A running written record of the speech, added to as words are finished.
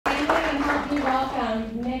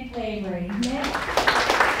and flavoring. Next.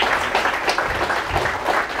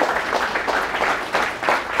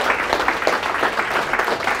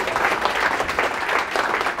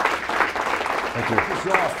 Thank you. This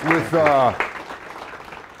is off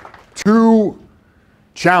with two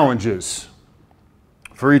challenges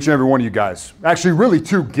for each and every one of you guys. Actually, really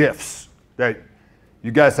two gifts that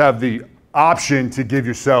you guys have the option to give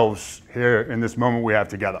yourselves here in this moment we have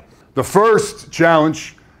together. The first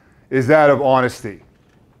challenge is that of honesty.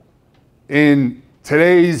 In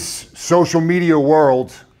today's social media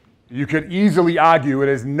world, you could easily argue it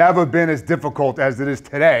has never been as difficult as it is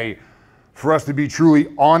today for us to be truly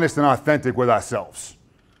honest and authentic with ourselves.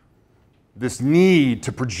 This need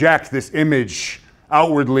to project this image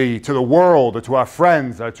outwardly to the world or to our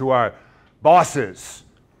friends or to our bosses,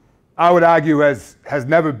 I would argue has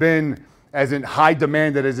never been as in high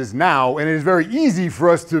demand as it is now, and it is very easy for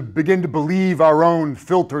us to begin to believe our own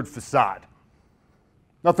filtered facade.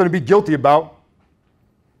 Nothing to be guilty about,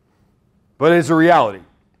 but it is a reality.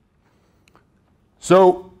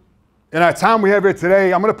 So, in our time we have here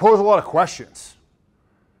today, I'm going to pose a lot of questions.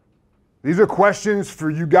 These are questions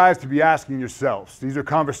for you guys to be asking yourselves. These are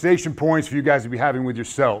conversation points for you guys to be having with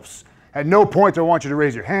yourselves. At no point do I want you to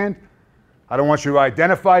raise your hand. I don't want you to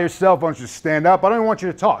identify yourself. I want you to stand up. I don't even want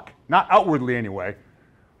you to talk. Not outwardly anyway.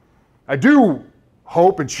 I do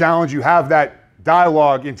hope and challenge you have that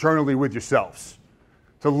dialogue internally with yourselves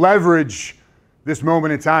to leverage this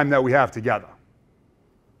moment in time that we have together.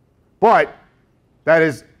 But that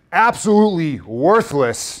is absolutely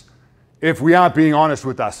worthless if we aren't being honest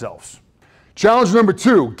with ourselves. Challenge number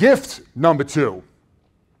two, gift number two,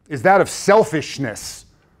 is that of selfishness.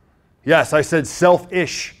 Yes, I said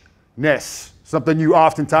selfishness, something you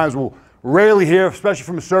oftentimes will rarely hear, especially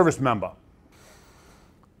from a service member.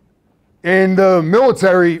 In the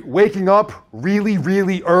military, waking up really,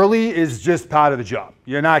 really early is just part of the job.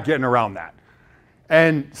 You're not getting around that.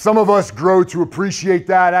 And some of us grow to appreciate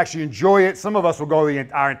that, actually enjoy it. Some of us will go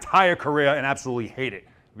our entire career and absolutely hate it.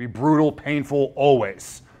 It'll be brutal, painful,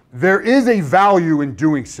 always. There is a value in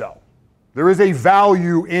doing so. There is a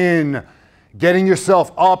value in getting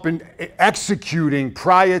yourself up and executing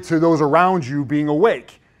prior to those around you being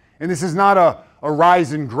awake. And this is not a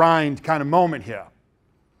rise and grind kind of moment here.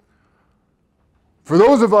 For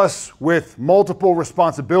those of us with multiple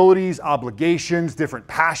responsibilities, obligations, different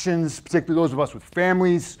passions, particularly those of us with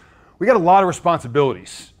families, we got a lot of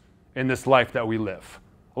responsibilities in this life that we live.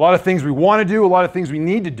 A lot of things we want to do, a lot of things we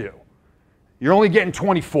need to do. You're only getting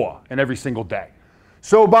 24 in every single day.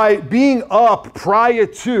 So by being up prior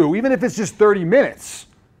to, even if it's just 30 minutes,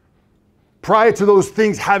 prior to those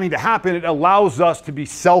things having to happen, it allows us to be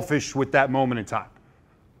selfish with that moment in time.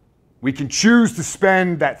 We can choose to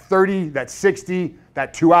spend that 30, that 60,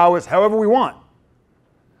 that 2 hours, however we want.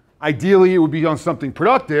 Ideally, it would be on something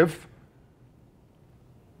productive,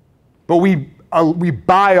 but we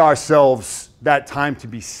buy ourselves that time to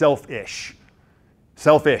be selfish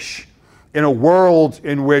in a world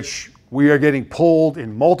in which we are getting pulled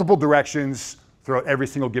in multiple directions throughout every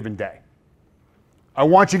single given day. I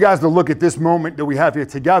want you guys to look at this moment that we have here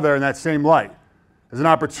together in that same light as an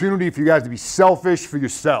opportunity for you guys to be selfish for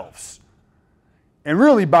yourselves. And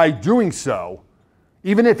really, by doing so,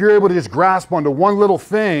 even if you're able to just grasp onto one little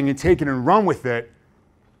thing and take it and run with it,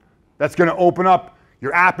 that's going to open up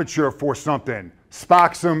your aperture for something,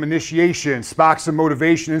 spark some initiation, spark some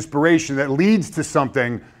motivation, inspiration that leads to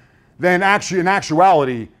something, then actually, in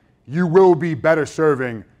actuality, you will be better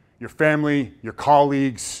serving your family, your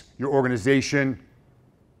colleagues, your organization,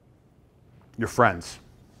 your friends.